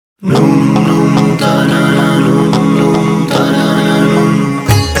Namaste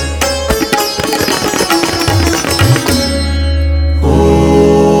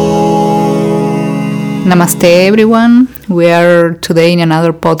everyone. We are today in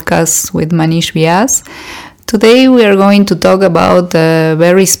another podcast with Manish Vyas. Today we are going to talk about a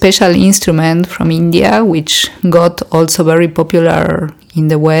very special instrument from India which got also very popular in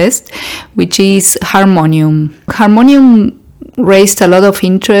the West, which is harmonium. Harmonium raised a lot of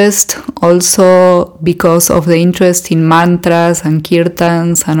interest also because of the interest in mantras and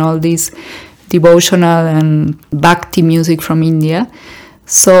kirtans and all this devotional and bhakti music from India.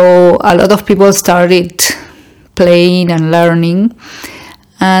 So a lot of people started playing and learning.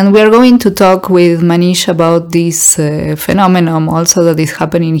 And we are going to talk with Manish about this phenomenon also that is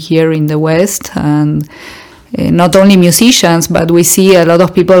happening here in the West. And not only musicians, but we see a lot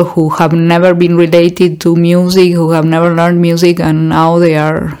of people who have never been related to music, who have never learned music, and now they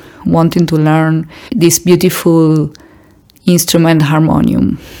are wanting to learn this beautiful instrument,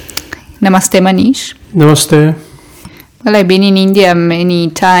 harmonium. Namaste, Manish. Namaste. Well, I've been in India many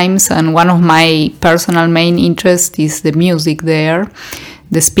times, and one of my personal main interests is the music there,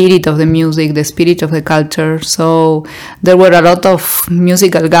 the spirit of the music, the spirit of the culture. So there were a lot of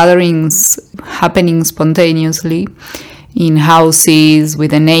musical gatherings happening spontaneously in houses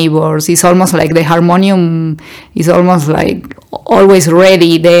with the neighbors. It's almost like the harmonium is almost like always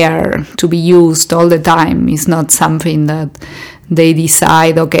ready there to be used all the time. It's not something that they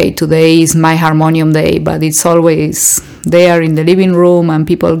decide, okay, today is my harmonium day, but it's always there in the living room and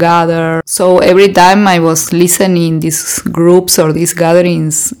people gather. So every time I was listening these groups or these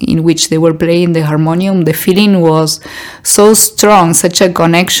gatherings in which they were playing the harmonium, the feeling was so strong, such a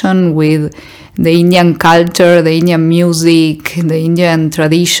connection with the Indian culture, the Indian music, the Indian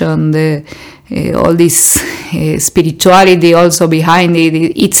tradition, all this spirituality also behind it.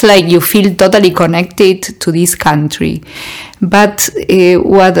 It's like you feel totally connected to this country. But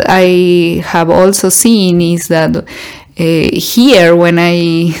what I have also seen is that here, when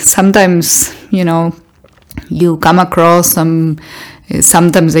I sometimes, you come across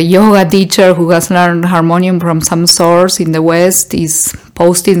sometimes a yoga teacher who has learned harmonium from some source in the West is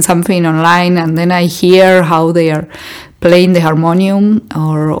posting something online, and then I hear how they are playing the harmonium,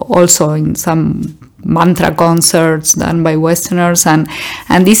 or also in some mantra concerts done by Westerners, and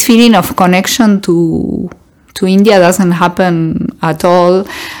this feeling of connection to India doesn't happen at all.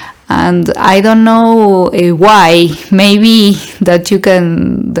 And I don't know why. Maybe that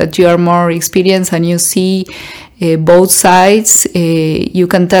you are more experienced and you see both sides. You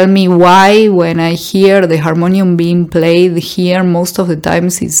can tell me why when I hear the harmonium being played here, most of the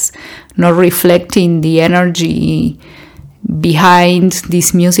times it's not reflecting the energy behind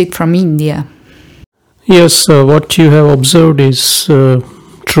this music from India. Yes, what you have observed is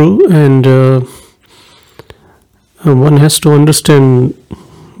true, and one has to understand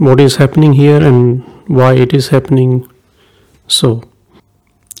what is happening here and why it is happening. So,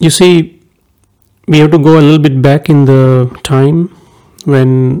 you see, we have to go a little bit back in the time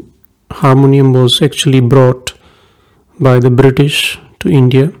when harmonium was actually brought by the British to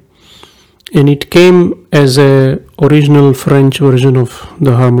India, and it came as a original French version of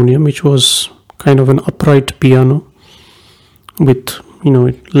the harmonium, which was kind of an upright piano with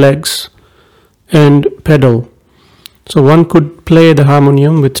legs and pedal. So one could play the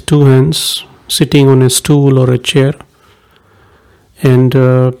harmonium with two hands, sitting on a stool or a chair, and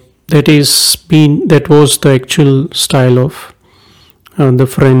that was the actual style of the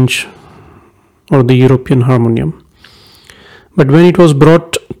French or the European harmonium. But when it was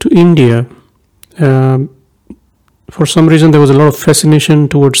brought to India, for some reason there was a lot of fascination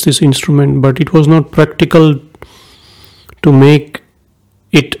towards this instrument, but it was not practical to make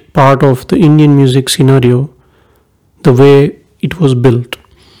it part of the Indian music scenario the way it was built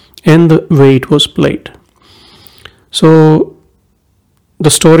and the way it was played. So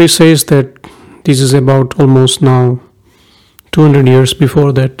the story says that this is about almost now 200 years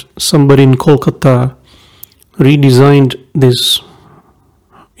before that somebody in Kolkata redesigned this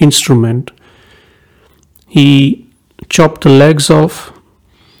instrument. He chopped the legs off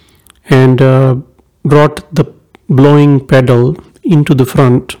and brought the blowing pedal into the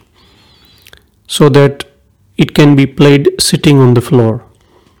front so that it can be played sitting on the floor.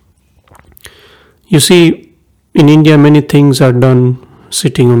 You see, in India many things are done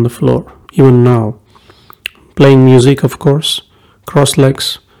sitting on the floor, even now. Playing music, of course, cross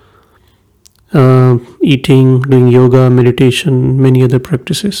legs, eating, doing yoga, meditation, many other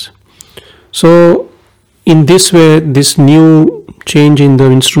practices. So in this way, this new change in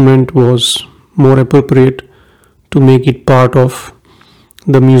the instrument was more appropriate to make it part of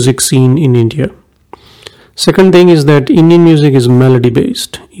the music scene in India. Second thing is that Indian music is melody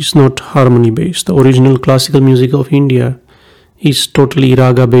based, it's not harmony based. The original classical music of India is totally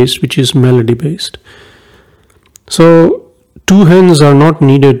raga based, which is melody based. So two hands are not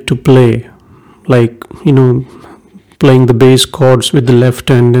needed to play, like, playing the bass chords with the left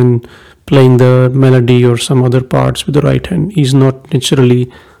hand and playing the melody or some other parts with the right hand is not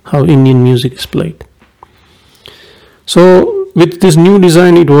naturally how Indian music is played. So with this new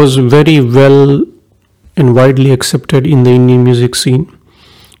design, it was very well and widely accepted in the Indian music scene,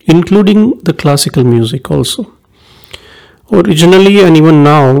 including the classical music also. Originally and even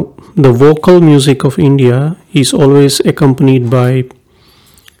now, the vocal music of India is always accompanied by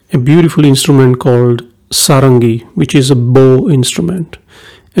a beautiful instrument called sarangi, which is a bow instrument,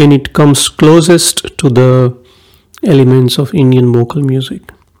 and it comes closest to the elements of Indian vocal music.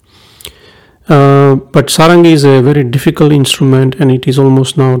 But sarangi is a very difficult instrument, and it is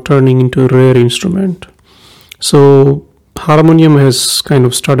almost now turning into a rare instrument. So harmonium has kind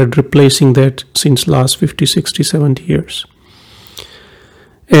of started replacing that since last 50, 60, 70 years.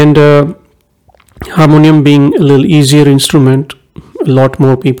 And harmonium being a little easier instrument, a lot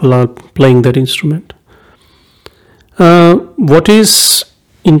more people are playing that instrument. What is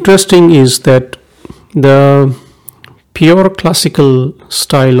interesting is that the pure classical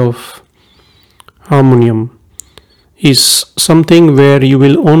style of harmonium is something where you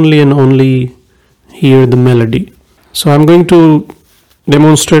will only and only hear the melody. So I'm going to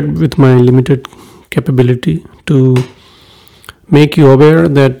demonstrate with my limited capability to make you aware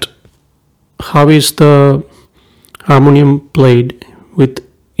that how is the harmonium played with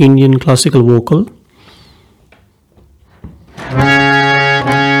Indian classical vocal.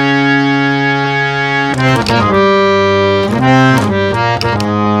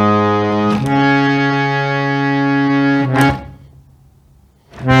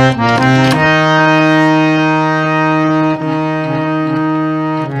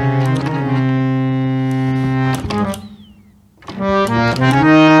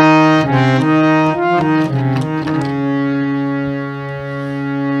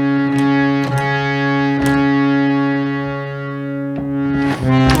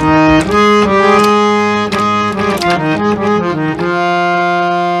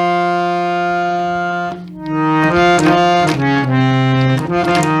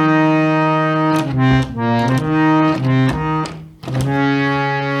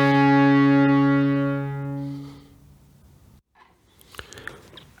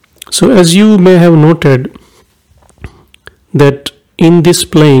 So as you may have noted that in this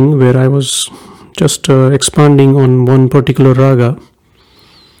playing where I was just expanding on one particular raga,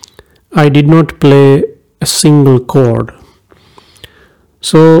 I did not play a single chord.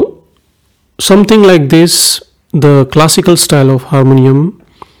 So something like this, the classical style of harmonium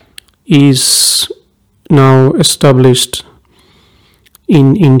is now established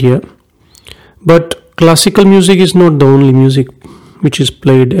in India. But classical music is not the only music which is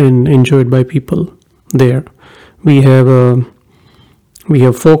played and enjoyed by people there. We have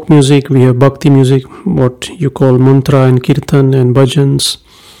folk music, we have bhakti music, what you call mantra and kirtan and bhajans.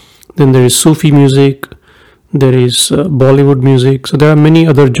 Then there is Sufi music, there is Bollywood music. So there are many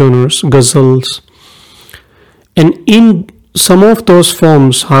other genres, ghazals. And in some of those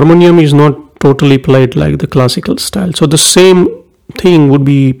forms, harmonium is not totally played like the classical style. So the same thing would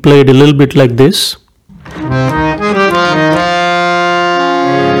be played a little bit like this.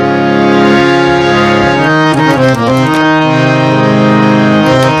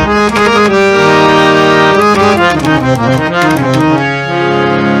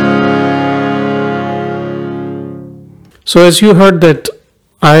 So as you heard that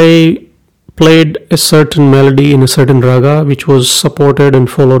I played a certain melody in a certain raga which was supported and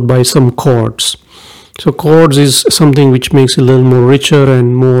followed by some chords. So chords is something which makes it a little more richer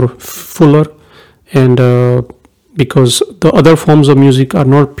and more fuller, and because the other forms of music are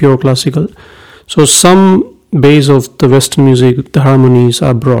not pure classical, so some base of the Western music, the harmonies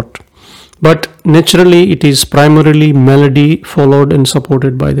are brought. But naturally it is primarily melody followed and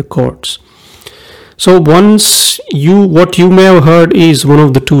supported by the chords. So what you may have heard is one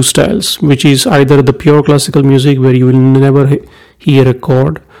of the two styles, which is either the pure classical music where you will never hear a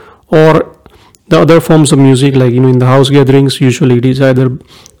chord, or the other forms of music like in the house gatherings usually it is either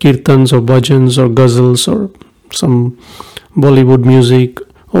kirtans or bhajans or ghazals or some Bollywood music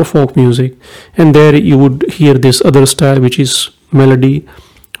or folk music, and there you would hear this other style which is melody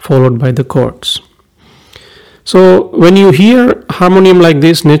followed by the chords. So when you hear harmonium like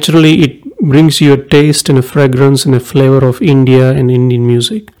this, naturally it brings you a taste and a fragrance and a flavor of India and Indian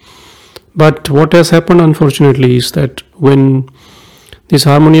music. But what has happened unfortunately is that when This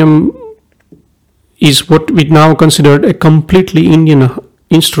harmonium is what we now consider a completely Indian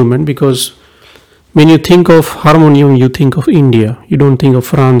instrument, because when you think of harmonium, you think of India. You don't think of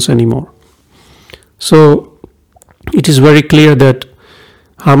France anymore. So it is very clear that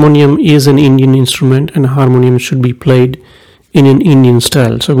harmonium is an Indian instrument, and harmonium should be played in an Indian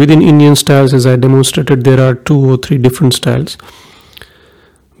style. So within Indian styles, as I demonstrated, there are 2 or 3 different styles.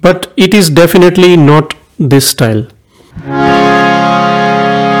 But it is definitely not this style.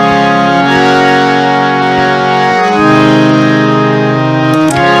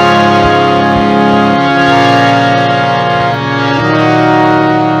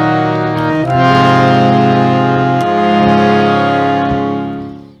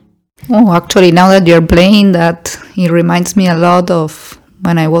 Oh, actually, now that you're playing that, it reminds me a lot of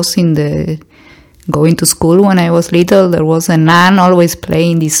when I was going to school when I was little. There was a nun always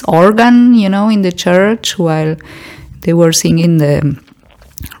playing this organ, in the church while they were singing the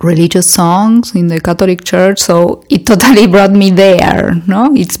religious songs in the Catholic Church. So it totally brought me there.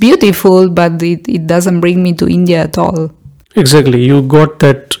 No, it's beautiful, but it doesn't bring me to India at all. Exactly, you got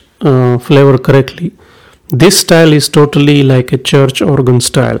that flavor correctly. This style is totally like a church organ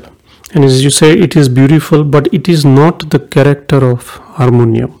style. And as you say, it is beautiful, but it is not the character of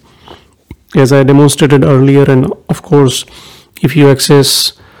harmonium. As I demonstrated earlier, and of course, if you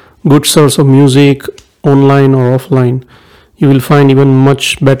access good source of music online or offline, you will find even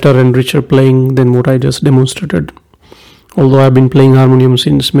much better and richer playing than what I just demonstrated. Although I've been playing harmonium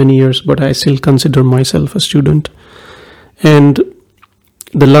since many years, but I still consider myself a student. And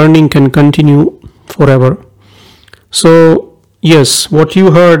the learning can continue forever. So, yes, what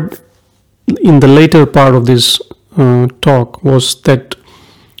you heard in the later part of this talk was that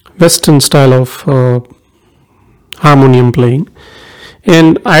Western style of harmonium playing.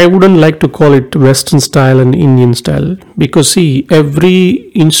 And I wouldn't like to call it Western style and Indian style, because see,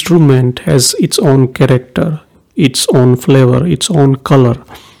 every instrument has its own character, its own flavor, its own color.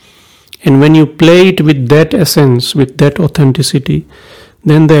 And when you play it with that essence, with that authenticity,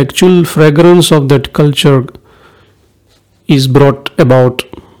 then the actual fragrance of that culture is brought about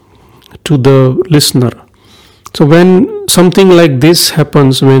to the listener. So when something like this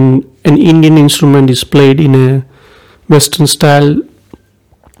happens, when an Indian instrument is played in a Western style,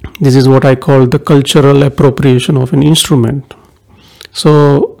 this is what I call the cultural appropriation of an instrument.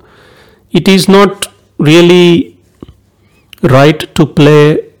 So it is not really right to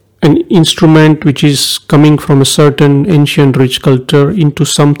play an instrument which is coming from a certain ancient rich culture into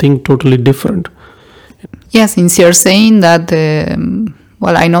something totally different. Yeah, since you're saying that,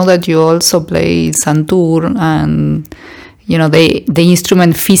 I know that you also play santur, and the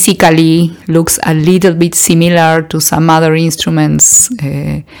instrument physically looks a little bit similar to some other instruments,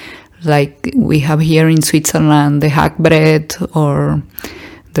 like we have here in Switzerland, the hackbrett, or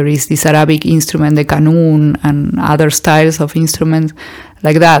there is this Arabic instrument, the qanun, and other styles of instruments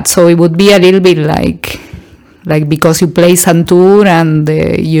like that. So it would be a little bit like because you play santur and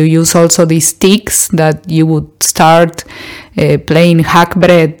you use also these sticks, that you would start playing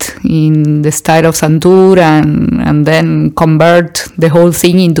hackbrett in the style of santur and then convert the whole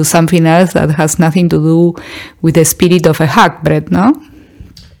thing into something else that has nothing to do with the spirit of a hackbrett, no?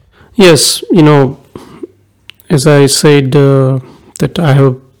 Yes, as I said, that I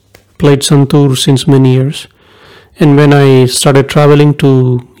have played santur since many years. And when I started traveling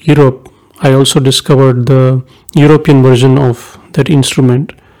to Europe, I also discovered the European version of that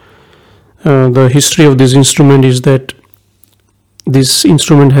instrument. The history of this instrument is that this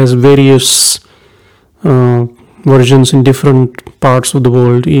instrument has various versions in different parts of the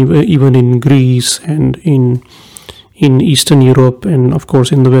world, even in Greece and in Eastern Europe, and of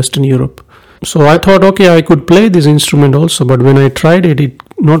course in the Western Europe. So I thought, okay, I could play this instrument also, but when I tried it, it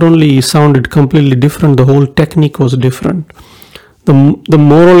not only sounded completely different, the whole technique was different. The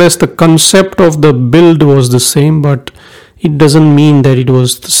more or less the concept of the build was the same, but it doesn't mean that it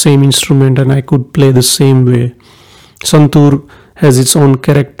was the same instrument and I could play the same way. Santur has its own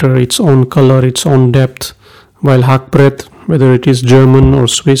character, its own color, its own depth, while hackbrett, whether it is German or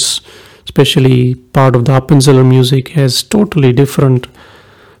Swiss, especially part of the Appenzeller music, has totally different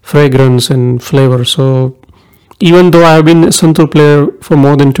fragrance and flavor. So even though I have been a santur player for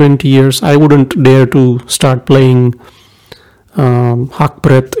more than 20 years, I wouldn't dare to start playing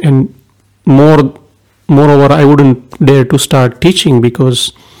hackbrett, and moreover I wouldn't dare to start teaching,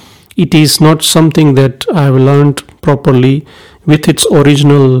 because it is not something that I have learned properly with its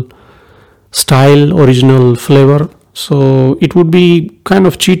original style, original flavor. So it would be kind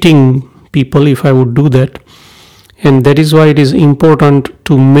of cheating people if I would do that. And that is why it is important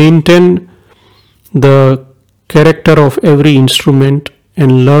to maintain the character of every instrument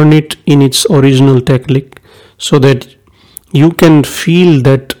and learn it in its original technique, so that you can feel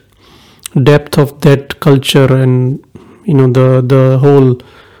that depth of that culture and the whole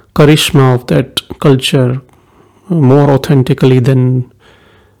charisma of that culture more authentically than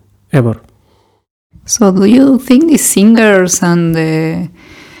ever. So do you think the singers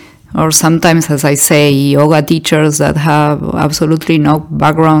or sometimes, as I say, yoga teachers that have absolutely no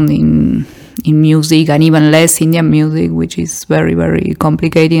background in music and even less Indian music, which is very, very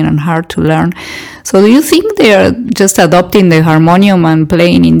complicated and hard to learn. So do you think they are just adopting the harmonium and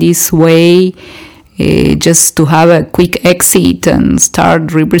playing in this way just to have a quick exit and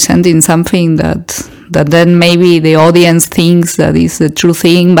start representing something that then maybe the audience thinks that is the true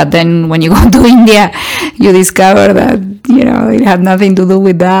thing, but then when you go to India, you discover that, it had nothing to do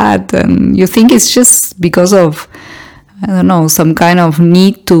with that, and you think it's just because of, I don't know, some kind of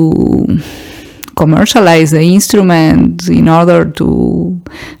need to commercialize the instrument in order to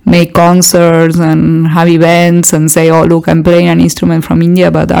make concerts and have events and say, oh, look, I'm playing an instrument from India,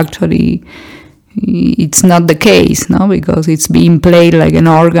 but actually it's not the case, no, because it's being played like an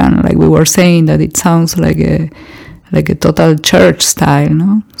organ, like we were saying, that it sounds like a total church style,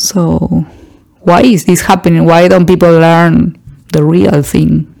 no? So why is this happening? Why don't people learn the real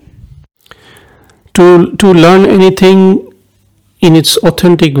thing? To learn anything in its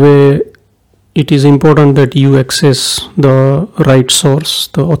authentic way, it is important that you access the right source,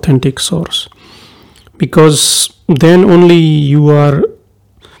 the authentic source, because then only you are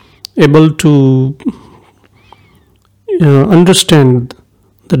able to understand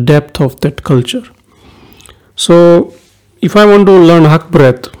the depth of that culture. So if I want to learn Hak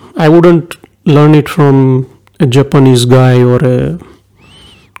Breath, I wouldn't learn it from a Japanese guy or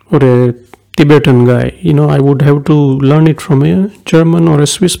a Tibetan guy. I would have to learn it from a German or a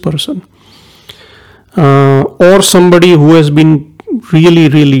Swiss person, or somebody who has been really,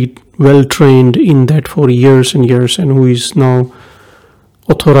 really well trained in that for years and years, and who is now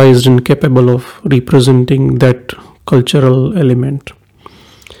authorized and capable of representing that cultural element.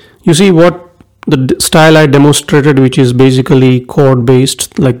 You see, what the style I demonstrated, which is basically chord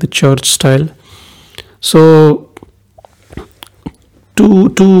based, like the church style. So to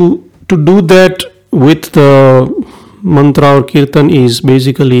do that with the mantra or kirtan is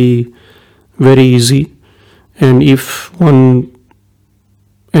basically very easy, and if one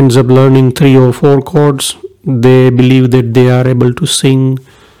ends up learning 3 or 4 chords, they believe that they are able to sing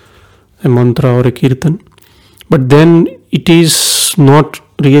a mantra or a kirtan. But then it is not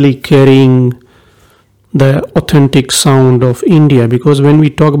really carrying the authentic sound of India, because when we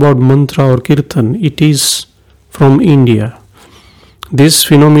talk about mantra or kirtan, it is from India. This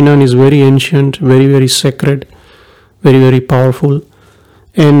phenomenon is very ancient, very, very sacred, very, very powerful.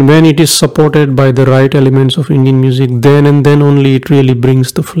 And when it is supported by the right elements of Indian music, then and then only it really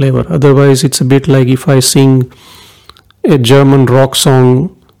brings the flavor. Otherwise, it's a bit like if I sing a German rock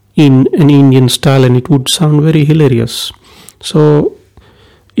song in an Indian style, and it would sound very hilarious. So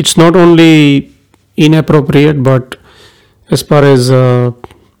it's not only inappropriate, but as far as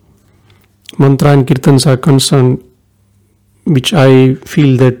mantra and kirtans are concerned, which I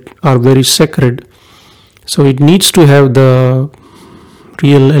feel that are very sacred, so it needs to have the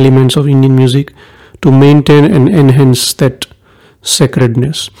real elements of Indian music to maintain and enhance that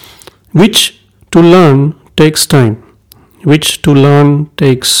sacredness, which to learn takes time, which to learn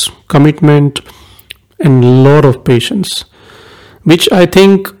takes commitment and a lot of patience, which I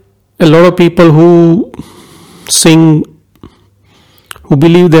think a lot of people who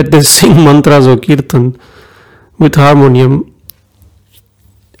believe that they sing mantras or kirtan with harmonium,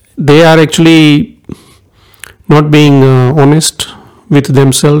 they are actually not being honest with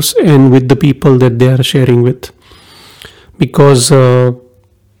themselves and with the people that they are sharing with. Because if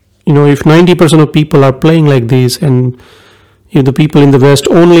 90% of people are playing like this, and if the people in the West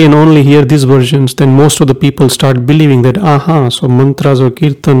only and only hear these versions, then most of the people start believing that so mantras or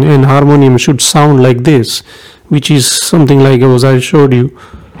kirtan and harmonium should sound like this, which is something like as I showed you.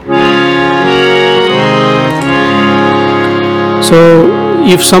 So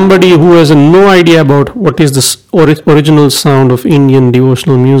if somebody who has no idea about what is the original sound of Indian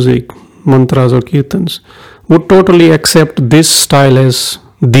devotional music, mantras or kirtans, would totally accept this style as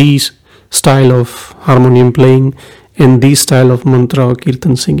the style of harmonium playing and the style of mantra or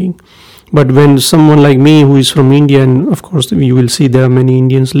kirtan singing. But when someone like me, who is from India, and of course you will see there are many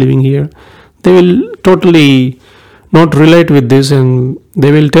Indians living here, they will totally not relate with this, and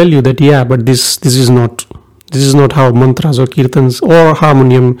they will tell you that but this is not how mantras or kirtans or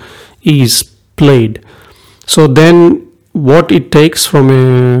harmonium is played. So then what it takes from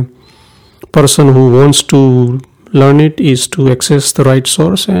a person who wants to learn it is to access the right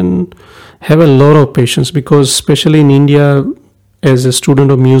source and have a lot of patience, because especially in India, as a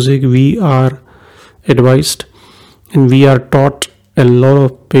student of music, we are advised and we are taught a lot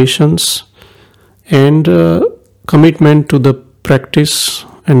of patience and commitment to the practice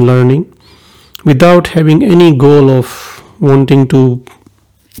and learning, without having any goal of wanting to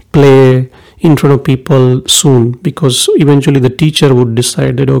play in front of people soon, because eventually the teacher would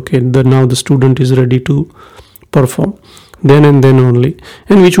decide that okay, now the student is ready to perform, then and then only,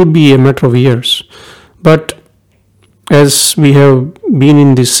 and which would be a matter of years. But as we have been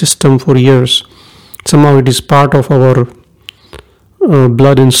in this system for years, somehow it is part of our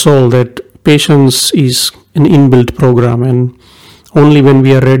blood and soul that patience is an inbuilt program, and only when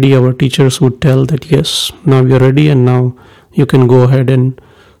we are ready, our teachers would tell that yes, now you are ready and now you can go ahead and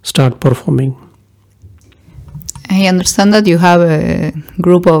start performing. I understand that you have a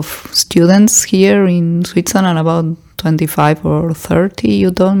group of students here in Switzerland, about 25 or 30,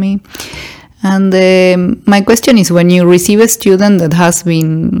 you told me. And my question is, when you receive a student that has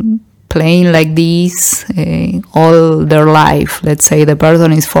been playing like this all their life, let's say the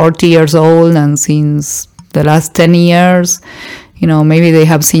person is 40 years old and since the last 10 years, maybe they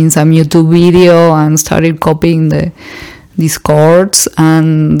have seen some YouTube video and started copying these chords,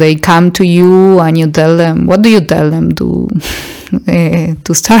 and they come to you and you tell them, what do you tell them to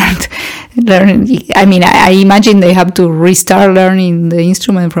start learning? I mean, I imagine they have to restart learning the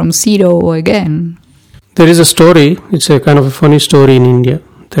instrument from zero again. There is a story, it's a kind of a funny story in India,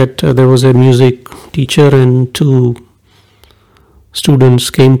 that there was a music teacher and two students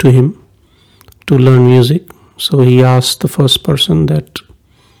came to him to learn music. So he asked the first person that,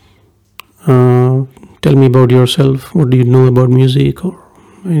 tell me about yourself, what do you know about music or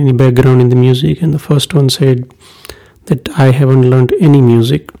any background in the music? And the first one said that I haven't learned any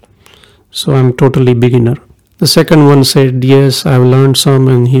music, so I'm totally beginner. The second one said, yes, I've learned some,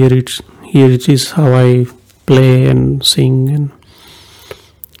 and here it is how I play and sing. And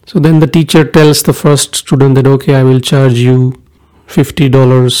so then the teacher tells the first student that okay, I will charge you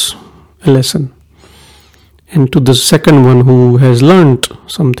 $50 a lesson. And to the second one who has learned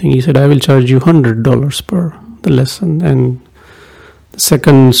something, he said, I will charge you $100 per the lesson. And the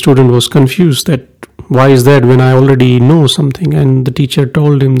second student was confused that why is that when I already know something? And the teacher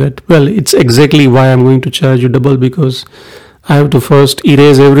told him that, well, it's exactly why I'm going to charge you double, because I have to first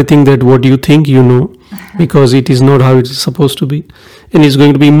erase everything that what you think you know, because it is not how it is supposed to be. And it's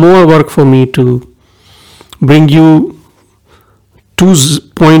going to be more work for me to bring you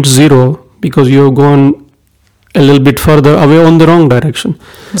 2.0 because you have gone a little bit further away on the wrong direction.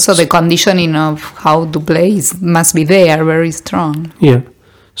 So the conditioning of how to play must be there, very strong. Yeah.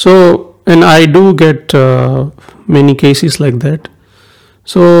 So, and I do get many cases like that.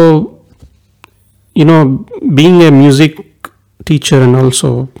 So, being a music teacher, and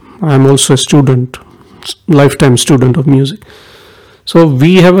also I'm also a student, lifetime student of music. So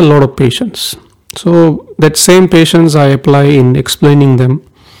we have a lot of patience. So that same patience I apply in explaining them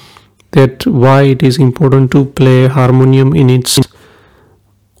that why it is important to play harmonium in its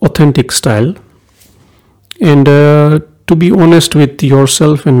authentic style, and to be honest with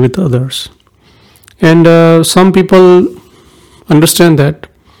yourself and with others. And some people understand that,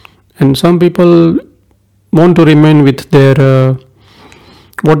 and some people want to remain with their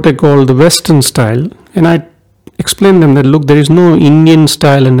what they call the Western style. And I explain them that look, there is no Indian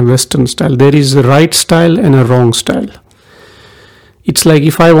style and a Western style. There is a right style and a wrong style. It's like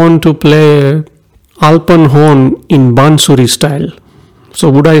if I want to play Alpenhorn in Bansuri style, so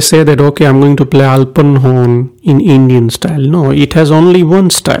would I say that okay, I'm going to play Alpenhorn in Indian style? No, it has only one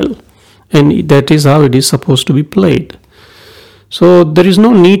style, and that is how it is supposed to be played. So there is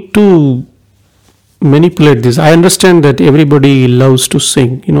no need to manipulate this. I understand that everybody loves to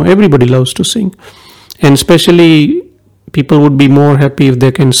sing, everybody loves to sing, and especially people would be more happy if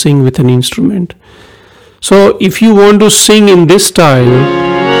they can sing with an instrument. So if you want to sing in this style,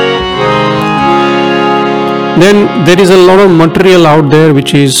 then there is a lot of material out there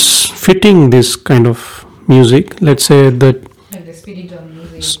which is fitting this kind of music. Let's say that the spiritual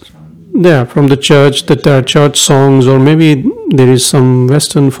music from the church, that are church songs, or maybe there is some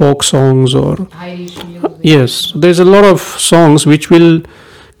Western folk songs or Irish music. Yes, there's a lot of songs which will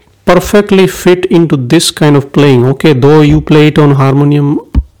perfectly fit into this kind of playing. Okay, though you play it on harmonium,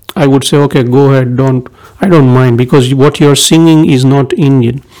 I would say okay, go ahead, I don't mind, because what you are singing is not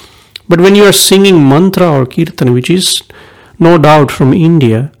Indian. But when you are singing mantra or kirtan, which is no doubt from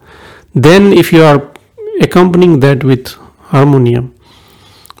India, then if you are accompanying that with harmonium,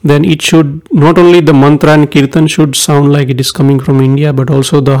 then it should, not only the mantra and kirtan should sound like it is coming from India, but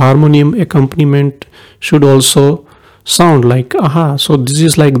also the harmonium accompaniment should also sound like, aha, so this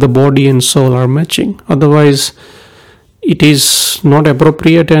is like the body and soul are matching. Otherwise, it is not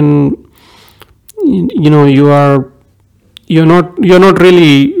appropriate, and you're not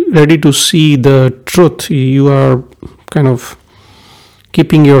really ready to see the truth. You are kind of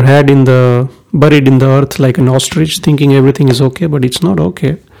keeping your head buried in the earth like an ostrich, thinking everything is okay, but it's not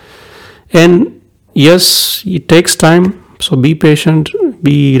okay. And yes, it takes time, so be patient,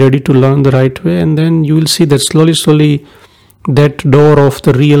 be ready to learn the right way, and then you will see that slowly that door of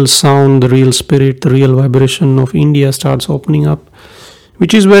the real sound, the real spirit, the real vibration of India starts opening up,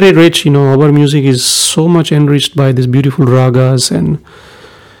 which is very rich. Our music is so much enriched by these beautiful ragas, and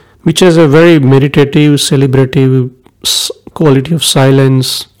which has a very meditative, celebrative quality of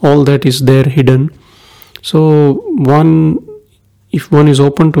silence. All that is there hidden. So if one is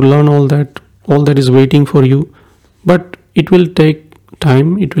open to learn all that is waiting for you, but it will take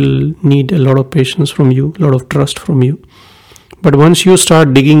time. It will need a lot of patience from you, a lot of trust from you. But once you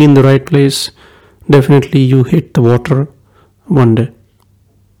start digging in the right place, definitely you hit the water one day.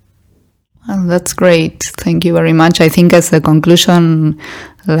 Well, that's great. Thank you very much. I think as a conclusion,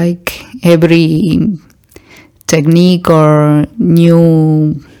 like every technique or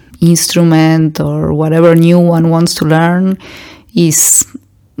new instrument or whatever new one wants to learn is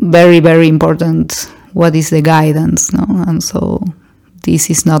very, very important. What is the guidance? No? And so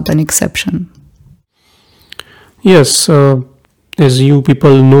this is not an exception. Yes, as you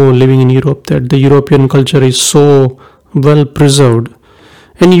people know, living in Europe, that the European culture is so well preserved,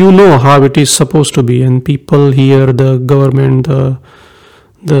 and you know how it is supposed to be, and people here, the government,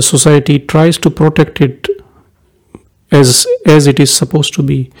 the society tries to protect it as it is supposed to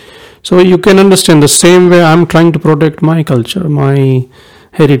be. So you can understand the same way I'm trying to protect my culture, my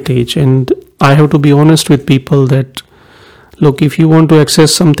heritage, and I have to be honest with people that, look, if you want to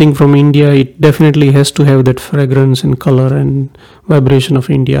access something from India, it definitely has to have that fragrance and color and vibration of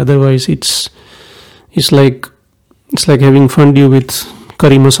India. Otherwise, it's like having fondue with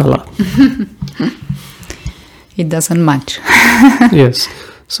curry masala. It doesn't match. Yes.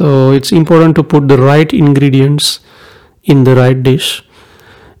 So it's important to put the right ingredients in the right dish.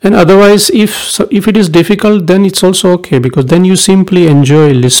 And otherwise, if it is difficult, then it's also okay, because then you simply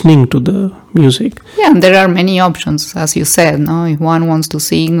enjoy listening to the music. Yeah, and there are many options, as you said. No, if one wants to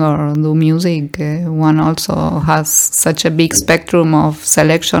sing or do music, one also has such a big spectrum of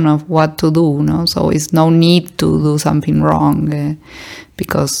selection of what to do. No, so it's no need to do something wrong,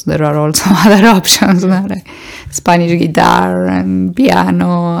 because there are also other options, like Spanish guitar and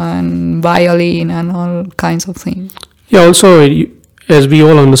piano and violin and all kinds of things. Yeah, also, as we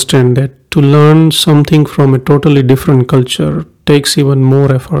all understand that to learn something from a totally different culture takes even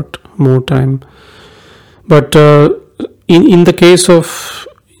more effort, more time. But in the case of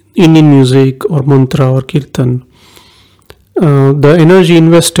Indian music or mantra or kirtan, the energy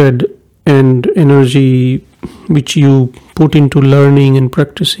invested and energy which you put into learning and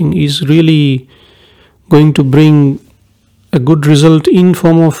practicing is really going to bring a good result in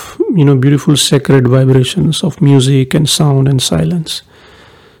form of beautiful sacred vibrations of music and sound and silence.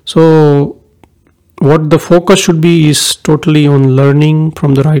 So what the focus should be is totally on learning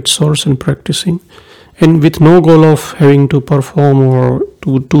from the right source and practicing, and with no goal of having to perform or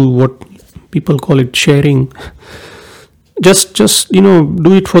to do what people call it sharing. Just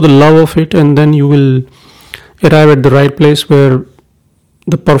do it for the love of it, and then you will arrive at the right place where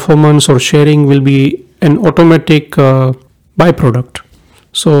the performance or sharing will be an automatic byproduct.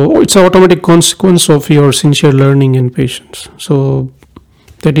 So it's an automatic consequence of your sincere learning and patience. So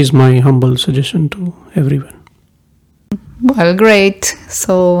that is my humble suggestion to everyone. Well, great.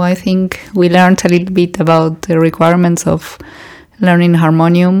 So I think we learned a little bit about the requirements of learning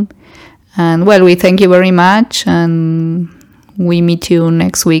harmonium. And well, we thank you very much, and we meet you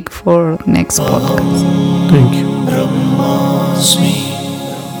next week for next podcast. Thank you.